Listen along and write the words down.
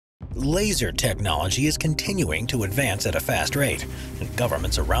Laser technology is continuing to advance at a fast rate, and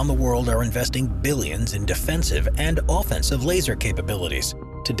governments around the world are investing billions in defensive and offensive laser capabilities.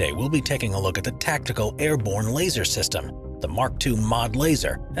 Today we'll be taking a look at the tactical airborne laser system, the Mark II mod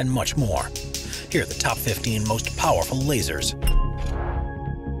laser, and much more. Here are the top 15 most powerful lasers.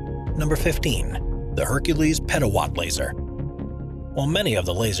 Number 15. The Hercules Petawatt laser. While many of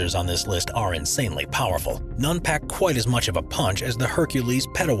the lasers on this list are insanely powerful, none pack quite as much of a punch as the Hercules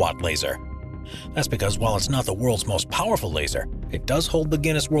Petawatt laser. That's because while it's not the world's most powerful laser, it does hold the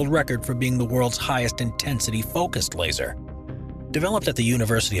Guinness World Record for being the world's highest intensity focused laser. Developed at the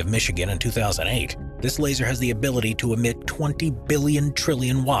University of Michigan in 2008, this laser has the ability to emit 20 billion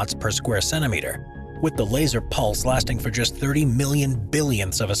trillion watts per square centimeter, with the laser pulse lasting for just 30 million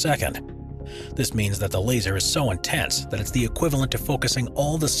billionths of a second. This means that the laser is so intense that it's the equivalent to focusing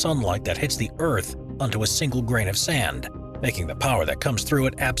all the sunlight that hits the Earth onto a single grain of sand, making the power that comes through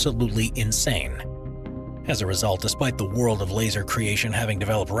it absolutely insane. As a result, despite the world of laser creation having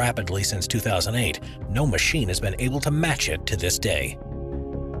developed rapidly since 2008, no machine has been able to match it to this day.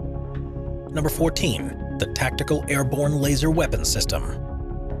 Number 14. The Tactical Airborne Laser Weapon System.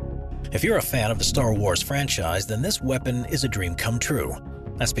 If you're a fan of the Star Wars franchise, then this weapon is a dream come true.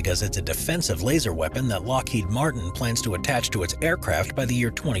 That's because it's a defensive laser weapon that Lockheed Martin plans to attach to its aircraft by the year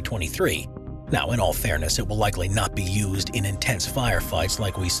 2023. Now, in all fairness, it will likely not be used in intense firefights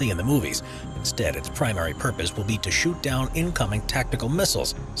like we see in the movies. Instead, its primary purpose will be to shoot down incoming tactical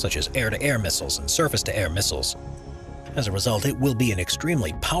missiles, such as air-to-air missiles and surface-to-air missiles. As a result, it will be an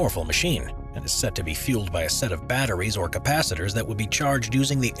extremely powerful machine, and is set to be fueled by a set of batteries or capacitors that would be charged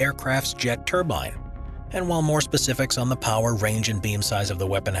using the aircraft's jet turbine. And while more specifics on the power, range, and beam size of the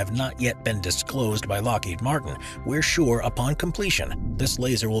weapon have not yet been disclosed by Lockheed Martin, we're sure upon completion, this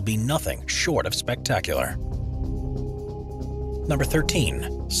laser will be nothing short of spectacular. Number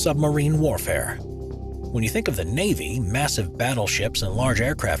 13. Submarine Warfare. When you think of the Navy, massive battleships and large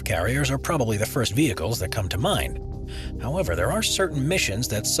aircraft carriers are probably the first vehicles that come to mind. However, there are certain missions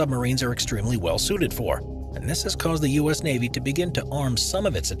that submarines are extremely well suited for, and this has caused the U.S. Navy to begin to arm some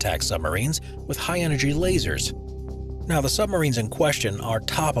of its attack submarines with high-energy lasers. Now, the submarines in question are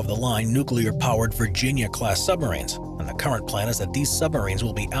top-of-the-line nuclear-powered Virginia-class submarines, and the current plan is that these submarines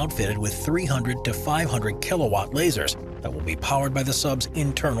will be outfitted with 300 to 500 kilowatt lasers that will be powered by the sub's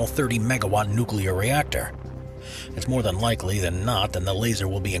internal 30-megawatt nuclear reactor. It's more than likely than not that the laser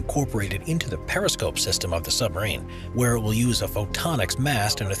will be incorporated into the periscope system of the submarine, where it will use a photonics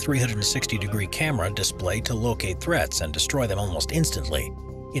mast and a 360-degree camera display to locate threats and destroy them almost instantly.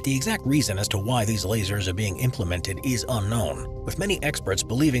 Yet the exact reason as to why these lasers are being implemented is unknown, with many experts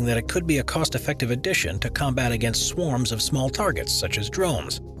believing that it could be a cost-effective addition to combat against swarms of small targets such as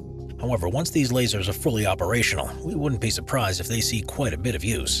drones. However, once these lasers are fully operational, we wouldn't be surprised if they see quite a bit of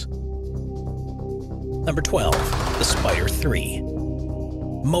use. Number 12. The Spider 3.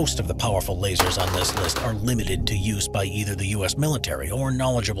 Most of the powerful lasers on this list are limited to use by either the U.S. military or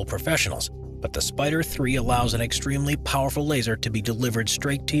knowledgeable professionals, but the Spider 3 allows an extremely powerful laser to be delivered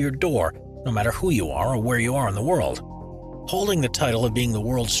straight to your door, no matter who you are or where you are in the world. Holding the title of being the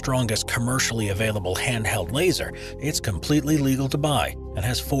world's strongest commercially available handheld laser, it's completely legal to buy and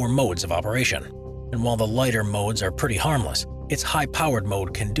has 4 modes of operation. And while the lighter modes are pretty harmless, its high-powered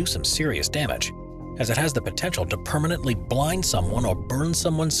mode can do some serious damage, as it has the potential to permanently blind someone or burn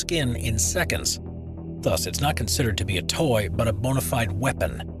someone's skin in seconds. Thus, it's not considered to be a toy, but a bona fide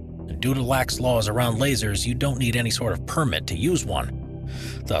weapon. And due to lax laws around lasers, you don't need any sort of permit to use one.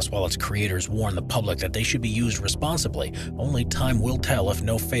 Thus, while its creators warn the public that they should be used responsibly, only time will tell if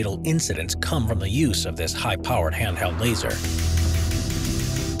no fatal incidents come from the use of this high-powered handheld laser.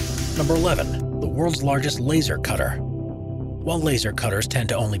 Number 11. The world's largest laser cutter. While laser cutters tend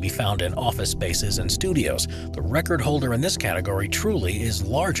to only be found in office spaces and studios, the record holder in this category truly is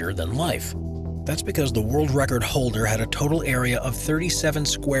larger than life. That's because the world record holder had a total area of 37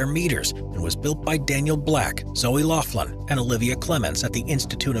 square meters and was built by Daniel Black, Zoe Laughlin, and Olivia Clements at the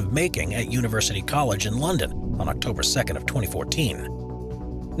Institute of Making at University College in London on October 2nd of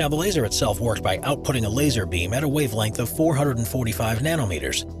 2014. Now, the laser itself worked by outputting a laser beam at a wavelength of 445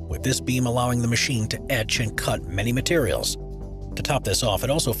 nanometers, with this beam allowing the machine to etch and cut many materials. To top this off, it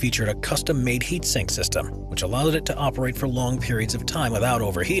also featured a custom-made heatsink system, which allowed it to operate for long periods of time without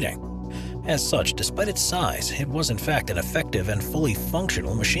overheating. As such, despite its size, it was in fact an effective and fully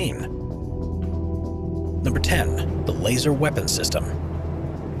functional machine. Number 10. The Laser Weapon System.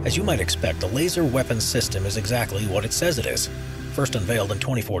 As you might expect, the laser weapon system is exactly what it says it is. First unveiled in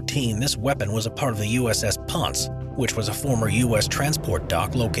 2014, this weapon was a part of the USS Ponce, which was a former U.S. transport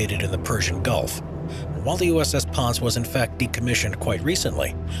dock located in the Persian Gulf. While the USS Ponce was in fact decommissioned quite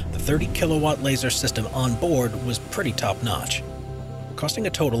recently, the 30-kilowatt laser system on board was pretty top-notch. Costing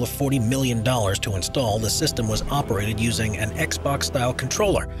a total of $40 million to install, the system was operated using an Xbox-style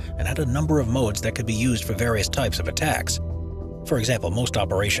controller and had a number of modes that could be used for various types of attacks. For example, most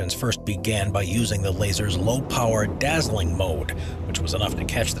operations first began by using the laser's low-power dazzling mode, which was enough to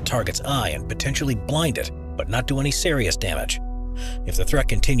catch the target's eye and potentially blind it, but not do any serious damage. If the threat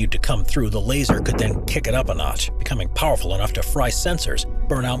continued to come through, the laser could then kick it up a notch, becoming powerful enough to fry sensors,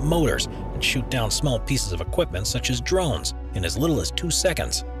 burn out motors, and shoot down small pieces of equipment such as drones in as little as 2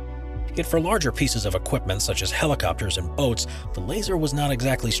 seconds. Yet for larger pieces of equipment such as helicopters and boats, the laser was not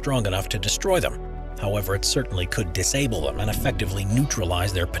exactly strong enough to destroy them. However, it certainly could disable them and effectively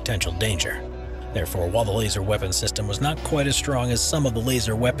neutralize their potential danger. Therefore, while the laser weapon system was not quite as strong as some of the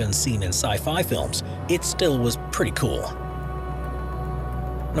laser weapons seen in sci-fi films, it still was pretty cool.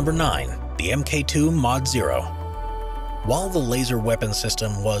 Number 9. The Mk2 Mod 0. While the laser weapon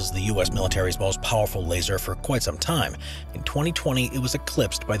system was the US military's most powerful laser for quite some time, in 2020 it was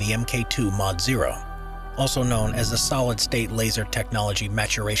eclipsed by the Mk2 Mod 0. Also known as the Solid-State Laser Technology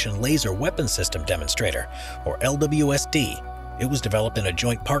Maturation Laser Weapon System Demonstrator, or LWSD. It was developed in a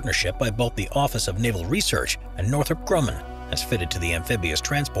joint partnership by both the Office of Naval Research and Northrop Grumman, as fitted to the amphibious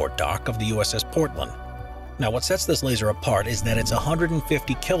transport dock of the USS Portland. Now, what sets this laser apart is that it's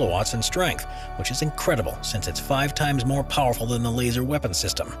 150 kilowatts in strength, which is incredible since it's 5 times more powerful than the laser weapon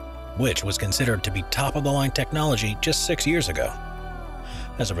system, which was considered to be top-of-the-line technology just 6 years ago.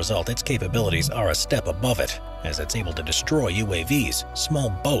 As a result, its capabilities are a step above it, as it's able to destroy UAVs,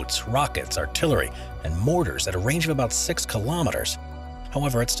 small boats, rockets, artillery, and mortars at a range of about 6 kilometers.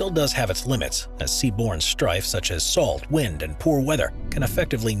 However, it still does have its limits, as seaborne strife such as salt, wind, and poor weather can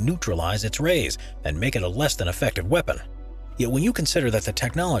effectively neutralize its rays and make it a less than effective weapon. Yet when you consider that the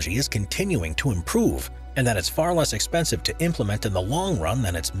technology is continuing to improve, and that it's far less expensive to implement in the long run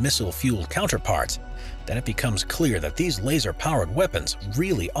than its missile-fueled counterparts, then it becomes clear that these laser-powered weapons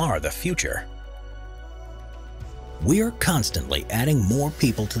really are the future. We are constantly adding more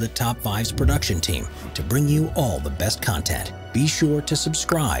people to the Top 5's production team to bring you all the best content. Be sure to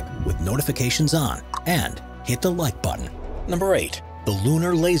subscribe with notifications on and hit the like button. Number 8. The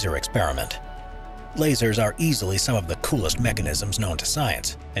Lunar Laser Experiment. Lasers are easily some of the coolest mechanisms known to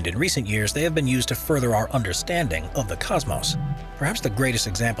science, and in recent years they have been used to further our understanding of the cosmos. Perhaps the greatest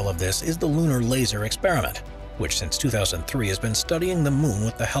example of this is the Lunar Laser Experiment, which since 2003 has been studying the moon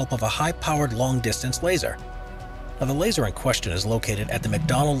with the help of a high-powered long-distance laser. Now, the laser in question is located at the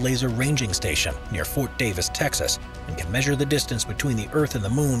McDonnell Laser Ranging Station near Fort Davis, Texas, and can measure the distance between the Earth and the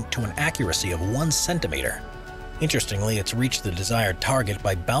Moon to an accuracy of 1 centimeter. Interestingly, it's reached the desired target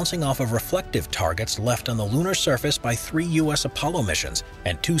by bouncing off of reflective targets left on the lunar surface by 3 US Apollo missions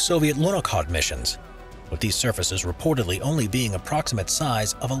and 2 Soviet Lunokhod missions, with these surfaces reportedly only being approximate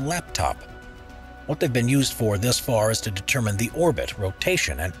size of a laptop. What they've been used for thus far is to determine the orbit,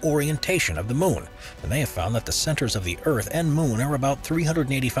 rotation, and orientation of the Moon, and they have found that the centers of the Earth and Moon are about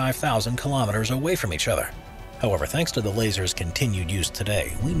 385,000 kilometers away from each other. However, thanks to the laser's continued use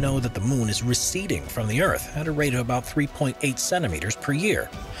today, we know that the Moon is receding from the Earth at a rate of about 3.8 centimeters per year,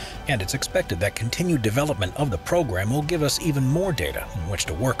 and it's expected that continued development of the program will give us even more data in which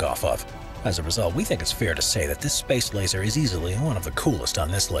to work off of. As a result, we think it's fair to say that this space laser is easily one of the coolest on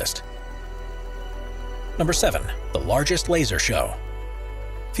this list. Number 7. The largest laser show.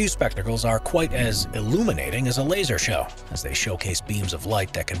 Few spectacles are quite as illuminating as a laser show, as they showcase beams of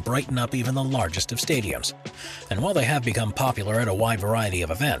light that can brighten up even the largest of stadiums. And while they have become popular at a wide variety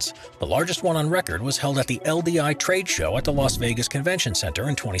of events, the largest one on record was held at the LDI trade show at the Las Vegas Convention Center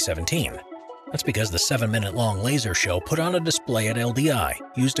in 2017. That's because the 7-minute-long laser show put on a display at LDI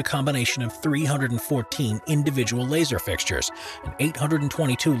used a combination of 314 individual laser fixtures and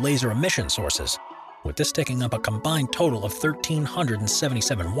 822 laser emission sources, with this taking up a combined total of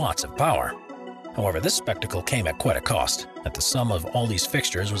 1,377 watts of power. However, this spectacle came at quite a cost, as the sum of all these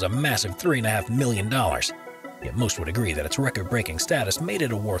fixtures was a massive $3.5 million. Yet most would agree that its record-breaking status made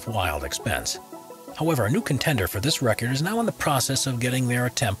it a worthwhile expense. However, a new contender for this record is now in the process of getting their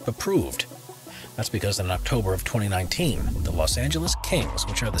attempt approved. That's because in October of 2019, the Los Angeles Kings,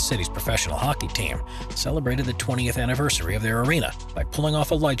 which are the city's professional hockey team, celebrated the 20th anniversary of their arena by pulling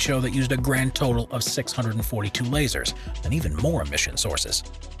off a light show that used a grand total of 642 lasers and even more emission sources.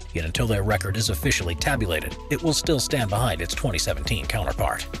 Yet until their record is officially tabulated, it will still stand behind its 2017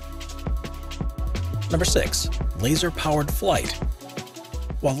 counterpart. Number 6. Laser-powered flight.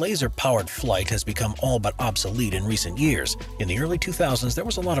 While laser-powered flight has become all but obsolete in recent years, in the early 2000s there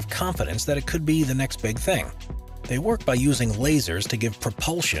was a lot of confidence that it could be the next big thing. They work by using lasers to give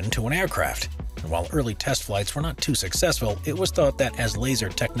propulsion to an aircraft. And while early test flights were not too successful, it was thought that as laser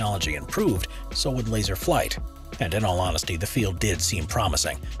technology improved, so would laser flight. And in all honesty, the field did seem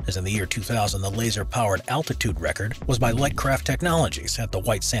promising, as in the year 2000 the laser-powered altitude record was by Lightcraft Technologies at the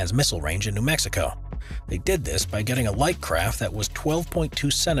White Sands Missile Range in New Mexico. They did this by getting a light craft that was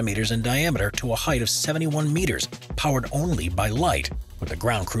 12.2 centimeters in diameter to a height of 71 meters, powered only by light, with the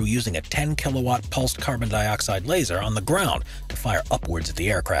ground crew using a 10-kilowatt pulsed carbon dioxide laser on the ground to fire upwards at the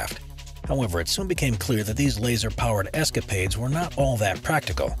aircraft. However, it soon became clear that these laser-powered escapades were not all that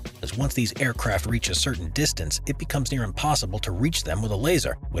practical, as once these aircraft reach a certain distance, it becomes near impossible to reach them with a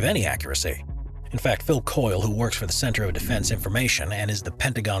laser with any accuracy. In fact, Phil Coyle, who works for the Center of Defense Information and is the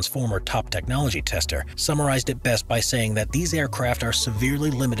Pentagon's former top technology tester, summarized it best by saying that these aircraft are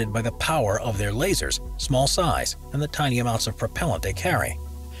severely limited by the power of their lasers, small size, and the tiny amounts of propellant they carry.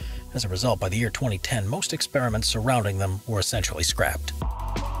 As a result, by the year 2010, most experiments surrounding them were essentially scrapped.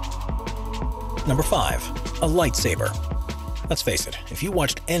 Number 5. A lightsaber. Let's face it, if you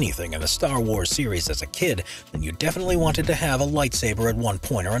watched anything in the Star Wars series as a kid, then you definitely wanted to have a lightsaber at one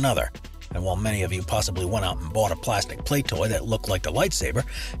point or another. And while many of you possibly went out and bought a plastic play toy that looked like the lightsaber,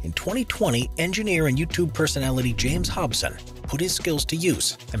 in 2020, engineer and YouTube personality James Hobson put his skills to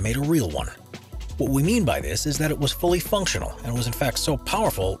use and made a real one. What we mean by this is that it was fully functional and was in fact so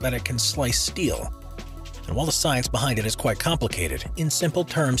powerful that it can slice steel. And while the science behind it is quite complicated, in simple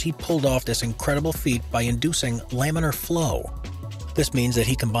terms he pulled off this incredible feat by inducing laminar flow. This means that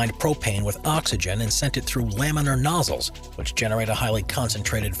he combined propane with oxygen and sent it through laminar nozzles, which generate a highly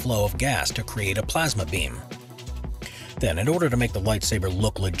concentrated flow of gas to create a plasma beam. Then, in order to make the lightsaber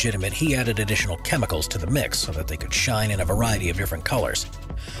look legitimate, he added additional chemicals to the mix so that they could shine in a variety of different colors.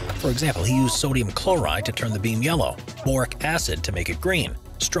 For example, he used sodium chloride to turn the beam yellow, boric acid to make it green,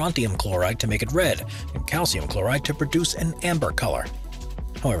 strontium chloride to make it red, and calcium chloride to produce an amber color.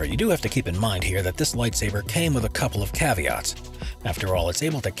 However, you do have to keep in mind here that this lightsaber came with a couple of caveats. After all, it's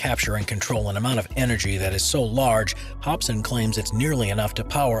able to capture and control an amount of energy that is so large, Hobson claims it's nearly enough to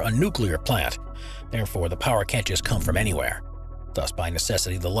power a nuclear plant. Therefore, the power can't just come from anywhere. Thus, by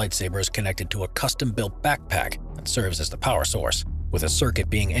necessity, the lightsaber is connected to a custom-built backpack that serves as the power source, with a circuit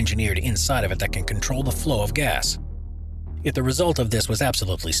being engineered inside of it that can control the flow of gas. Yet the result of this was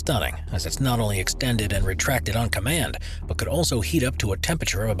absolutely stunning, as it's not only extended and retracted on command, but could also heat up to a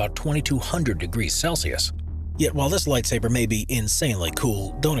temperature of about 2200 degrees Celsius. Yet while this lightsaber may be insanely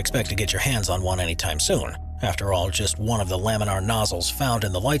cool, don't expect to get your hands on one anytime soon. After all, just one of the laminar nozzles found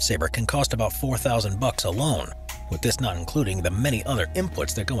in the lightsaber can cost about $4,000 alone, with this not including the many other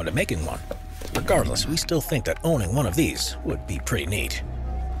inputs that go into making one. Regardless, we still think that owning one of these would be pretty neat.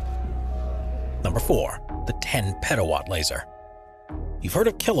 Number 4. The 10 Petawatt laser. You've heard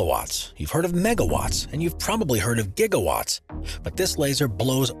of kilowatts, you've heard of megawatts, and you've probably heard of gigawatts. But this laser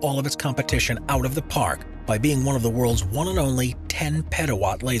blows all of its competition out of the park by being one of the world's one and only 10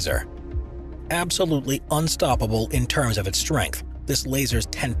 petawatt laser. Absolutely unstoppable in terms of its strength, this laser's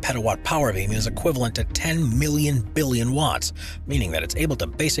 10 petawatt power beam is equivalent to 10 million billion watts, meaning that it's able to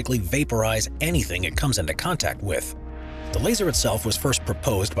basically vaporize anything it comes into contact with. The laser itself was first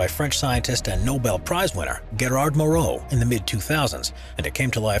proposed by French scientist and Nobel Prize winner Gerard Moreau in the mid-2000s, and it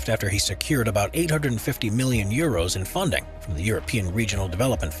came to life after he secured about 850 million euros in funding from the European Regional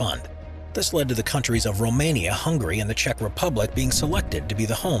Development Fund. This led to the countries of Romania, Hungary, and the Czech Republic being selected to be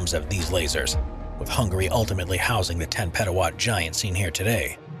the homes of these lasers, with Hungary ultimately housing the 10 petawatt giant seen here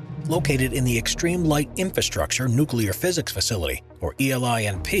today. Located in the Extreme Light Infrastructure Nuclear Physics Facility, or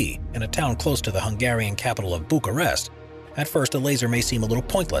ELINP, in a town close to the Hungarian capital of Bucharest, at first, a laser may seem a little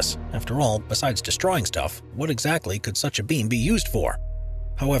pointless. After all, besides destroying stuff, what exactly could such a beam be used for?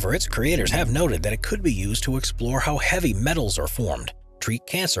 However, its creators have noted that it could be used to explore how heavy metals are formed, treat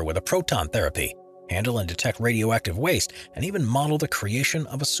cancer with a proton therapy, handle and detect radioactive waste, and even model the creation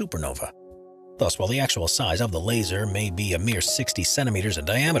of a supernova. Thus, while the actual size of the laser may be a mere 60 centimeters in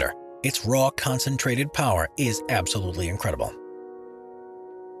diameter, its raw concentrated power is absolutely incredible.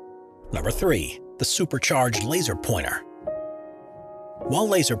 Number 3. The Supercharged Laser Pointer. While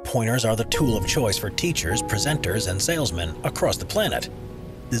laser pointers are the tool of choice for teachers, presenters, and salesmen across the planet,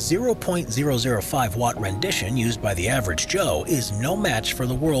 the 0.005 watt rendition used by the average Joe is no match for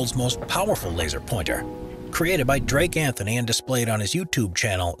the world's most powerful laser pointer. Created by Drake Anthony and displayed on his YouTube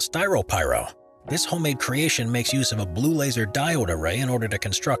channel, StyroPyro, this homemade creation makes use of a blue laser diode array in order to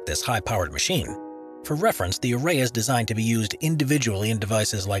construct this high-powered machine. For reference, the array is designed to be used individually in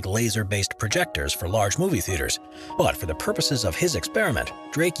devices like laser-based projectors for large movie theaters. But for the purposes of his experiment,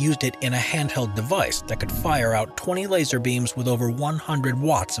 Drake used it in a handheld device that could fire out 20 laser beams with over 100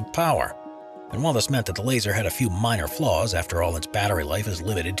 watts of power. And while this meant that the laser had a few minor flaws, after all its battery life is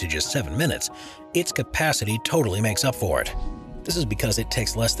limited to just 7 minutes, its capacity totally makes up for it. This is because it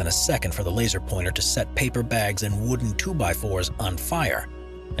takes less than a second for the laser pointer to set paper bags and wooden 2x4s on fire,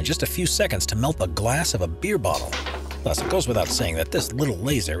 and just a few seconds to melt the glass of a beer bottle. Thus, it goes without saying that this little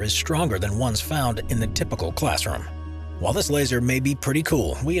laser is stronger than ones found in the typical classroom. While this laser may be pretty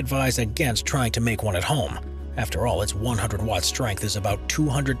cool, we advise against trying to make one at home. After all, its 100-watt strength is about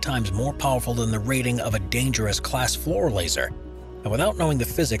 200 times more powerful than the rating of a dangerous class 4 laser. And without knowing the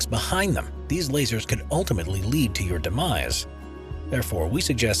physics behind them, these lasers could ultimately lead to your demise. Therefore, we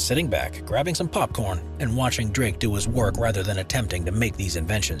suggest sitting back, grabbing some popcorn, and watching Drake do his work rather than attempting to make these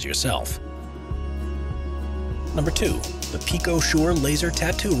inventions yourself. Number 2. The PicoSure Laser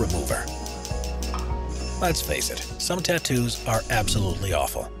Tattoo Remover. Let's face it, some tattoos are absolutely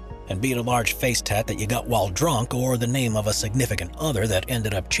awful. And be it a large face tat that you got while drunk or the name of a significant other that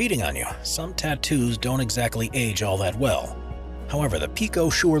ended up cheating on you, some tattoos don't exactly age all that well. However, the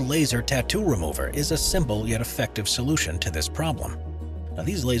PicoSure Laser Tattoo Remover is a simple yet effective solution to this problem. Now,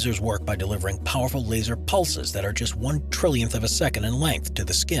 these lasers work by delivering powerful laser pulses that are just 1/trillionth of a second in length to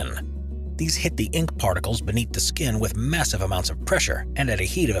the skin. These hit the ink particles beneath the skin with massive amounts of pressure and at a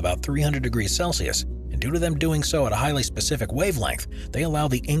heat of about 300 degrees Celsius. And due to them doing so at a highly specific wavelength, they allow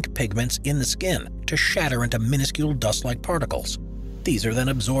the ink pigments in the skin to shatter into minuscule dust-like particles. These are then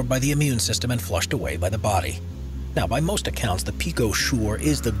absorbed by the immune system and flushed away by the body. Now, by most accounts, the PicoSure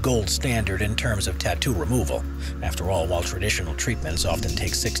is the gold standard in terms of tattoo removal. After all, while traditional treatments often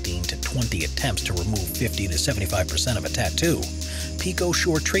take 16 to 20 attempts to remove 50 to 75% of a tattoo,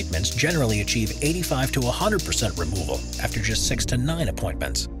 PicoSure treatments generally achieve 85 to 100% removal after just 6 to 9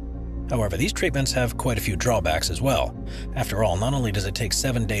 appointments. However, these treatments have quite a few drawbacks as well. After all, not only does it take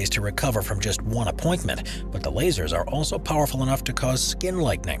 7 days to recover from just one appointment, but the lasers are also powerful enough to cause skin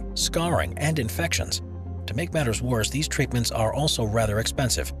lightening, scarring, and infections. To make matters worse, these treatments are also rather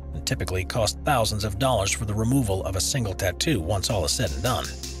expensive and typically cost thousands of dollars for the removal of a single tattoo once all is said and done.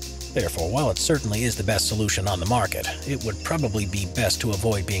 Therefore, while it certainly is the best solution on the market, it would probably be best to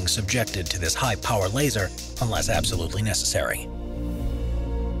avoid being subjected to this high-power laser unless absolutely necessary.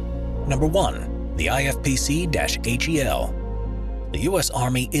 Number 1. The IFPC-HEL. The U.S.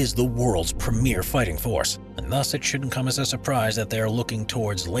 Army is the world's premier fighting force, and thus it shouldn't come as a surprise that they are looking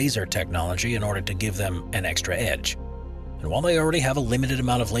towards laser technology in order to give them an extra edge. And while they already have a limited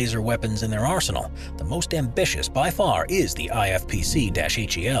amount of laser weapons in their arsenal, the most ambitious by far is the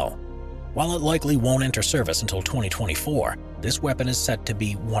IFPC-HEL. While it likely won't enter service until 2024, this weapon is set to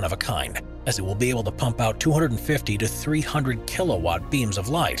be one of a kind, as it will be able to pump out 250 to 300 kilowatt beams of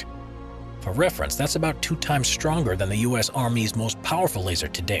light. For reference, that's about 2 times stronger than the U.S. Army's most powerful laser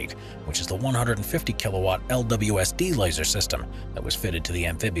to date, which is the 150 kilowatt LWSD laser system that was fitted to the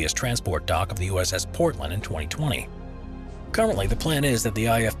amphibious transport dock of the USS Portland in 2020. Currently, the plan is that the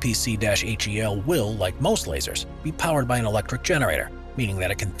IFPC-HEL will, like most lasers, be powered by an electric generator, meaning that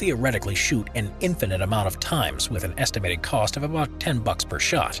it can theoretically shoot an infinite amount of times with an estimated cost of about $10 per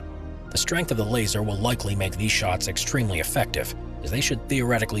shot. The strength of the laser will likely make these shots extremely effective, as they should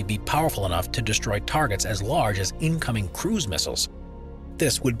theoretically be powerful enough to destroy targets as large as incoming cruise missiles.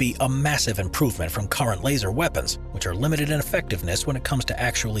 This would be a massive improvement from current laser weapons, which are limited in effectiveness when it comes to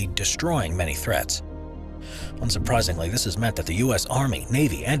actually destroying many threats. Unsurprisingly, this has meant that the U.S. Army,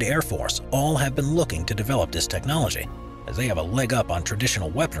 Navy, and Air Force all have been looking to develop this technology, as they have a leg up on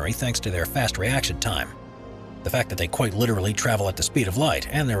traditional weaponry thanks to their fast reaction time. The fact that they quite literally travel at the speed of light,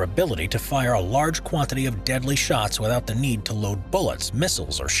 and their ability to fire a large quantity of deadly shots without the need to load bullets,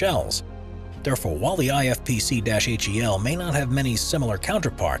 missiles, or shells. Therefore, while the IFPC-HEL may not have many similar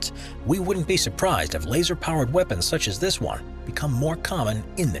counterparts, we wouldn't be surprised if laser-powered weapons such as this one become more common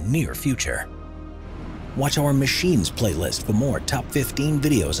in the near future. Watch our Machines playlist for more top 15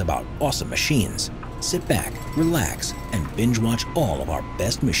 videos about awesome machines. Sit back, relax, and binge watch all of our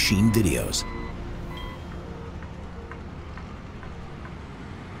best machine videos.